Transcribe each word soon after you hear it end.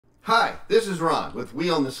Hi, this is Ron with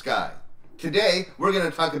Wheel in the Sky. Today, we're going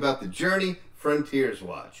to talk about the Journey Frontiers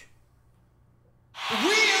watch.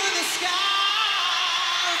 Wheel in the sky,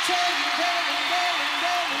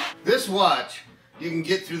 This watch, you can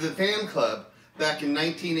get through the fan club back in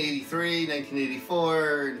 1983,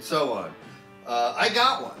 1984, and so on. I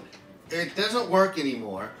got one. It doesn't work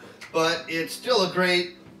anymore, but it's still a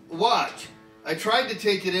great watch. I tried to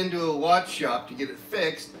take it into a watch shop to get it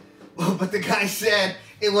fixed, but the guy said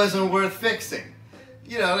it wasn't worth fixing.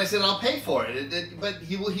 You know, and I said, I'll pay for it. But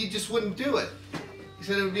he just wouldn't do it. He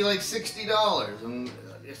said it would be like $60, and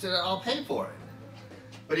I said, I'll pay for it.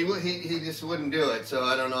 But he just wouldn't do it, so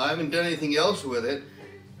I don't know. I haven't done anything else with it.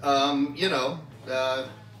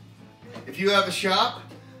 If you have a shop,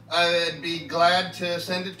 I'd be glad to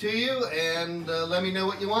send it to you, and let me know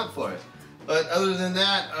what you want for it. But other than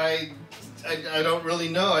that, I don't really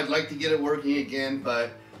know. I'd like to get it working again,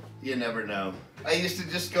 but you never know. I used to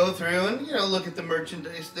just go through and, look at the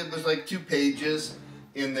merchandise. There was like 2 pages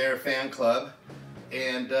in their fan club,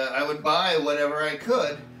 and I would buy whatever I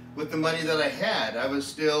could with the money that I had. I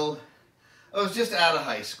was just out of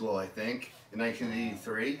high school, I think, in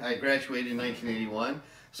 1983. I graduated in 1981.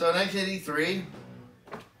 So in 1983,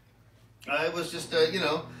 I was just,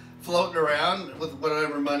 floating around with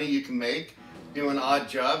whatever money you can make, doing odd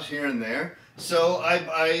jobs here and there. So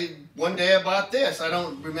one day I bought this. I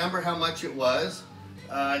don't remember how much it was.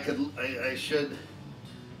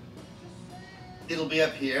 It'll be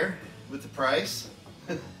up here with the price,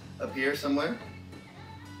 up here somewhere.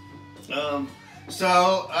 Anyway,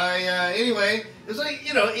 it was like,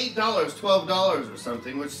 $8, $12 or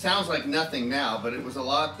something, which sounds like nothing now, but it was a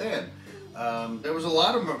lot then. There was a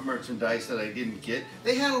lot of merchandise that I didn't get.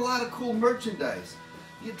 They had a lot of cool merchandise.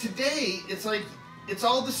 Today, it's like, it's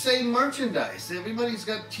all the same merchandise. Everybody's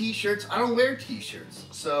got t-shirts. I don't wear t-shirts.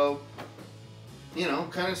 So,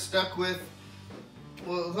 kind of stuck with,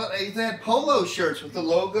 they had polo shirts with the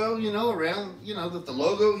logo, around, with the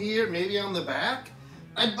logo here, maybe on the back.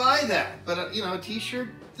 I'd buy that. But, a t-shirt,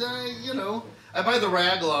 I buy the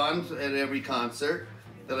raglons at every concert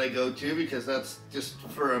that I go to because that's just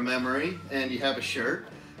for a memory and you have a shirt.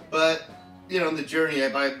 But, on the Journey, I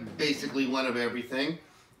buy basically one of everything.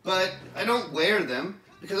 But I don't wear them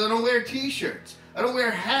because I don't wear t-shirts. I don't wear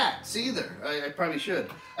hats either. I probably should.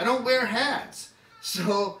 I don't wear hats.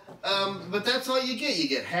 So, but that's all you get. You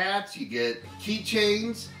get hats, you get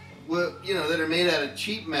keychains, that are made out of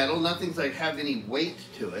cheap metal. Nothing's like have any weight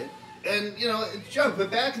to it. And, it's junk. But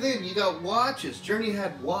back then, you got watches. Journey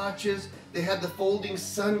had watches. They had the folding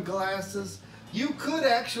sunglasses. You could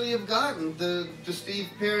actually have gotten the Steve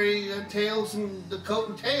Perry tails and the coat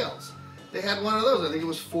and tails. They had one of those. I think it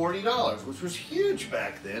was $40, which was huge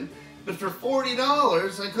back then. But for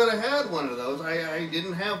 $40, I could have had one of those. I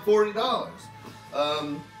didn't have $40.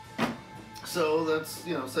 So that's,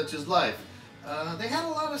 such is life. They had a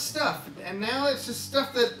lot of stuff, and now it's just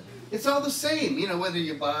stuff that, it's all the same. Whether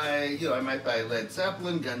you buy, I might buy Led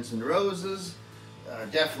Zeppelin, Guns N' Roses,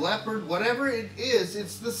 Def Leppard, whatever it is,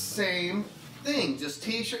 it's the same thing. Just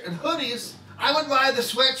t-shirt and hoodies. I would buy the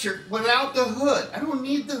sweatshirt without the hood. I don't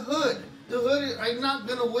need the hood. The hood, I'm not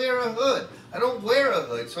gonna wear a hood. I don't wear a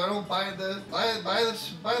hood, so I don't buy the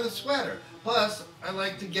sweater. Plus, I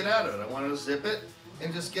like to get out of it. I want to zip it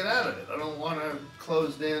and just get out of it. I don't want to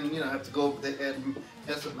closed in, have to go over the head and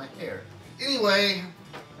mess with my hair. Anyway,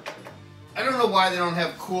 I don't know why they don't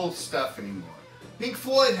have cool stuff anymore. Pink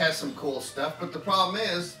Floyd has some cool stuff, but the problem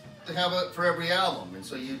is they have it for every album, and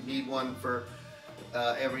so you need one for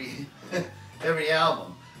every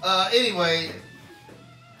album. Anyway.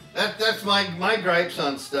 That's my gripes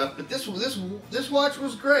on stuff, but this watch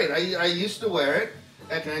was great. I used to wear it.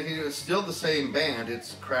 It's still the same band.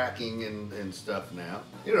 It's cracking and stuff now.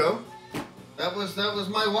 That was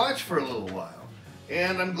my watch for a little while,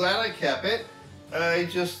 and I'm glad I kept it.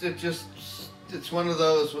 It's one of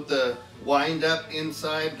those with the wind up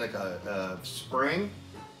inside, like a spring,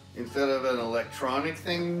 instead of an electronic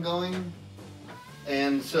thing going,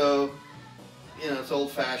 and so it's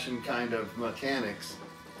old-fashioned kind of mechanics.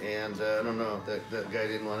 And I don't know, that guy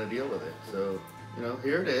didn't want to deal with it. So,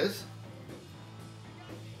 here it is.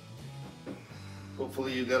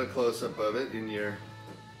 Hopefully you got a close-up of it in your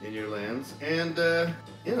lens. And,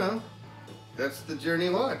 that's the Journey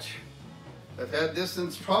watch. I've had this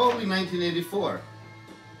since probably 1984.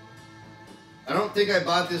 I don't think I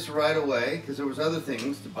bought this right away, because there was other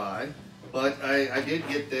things to buy. But I did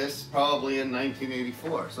get this probably in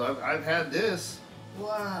 1984. So I've had this,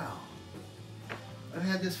 wow. I've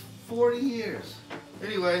had this 40 years.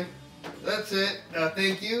 Anyway, that's it.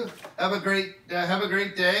 Thank you. Have a great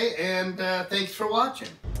day, and thanks for watching.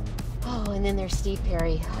 Oh, and And then there's Steve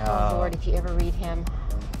Perry. Oh, Lord, if you ever read him,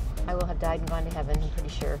 I will have died and gone to heaven, I'm pretty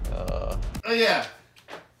sure. Oh, yeah.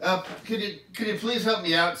 Could you please help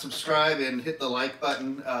me out, subscribe, and hit the like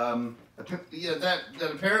button? Yeah, that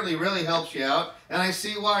apparently really helps you out, and I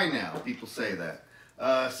see why now. People say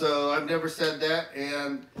that. So I've never said that,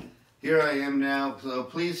 and here I am now. So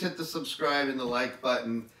please hit the subscribe and the like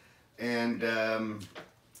button, and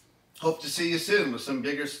hope to see you soon with some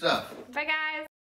bigger stuff. Bye, guys.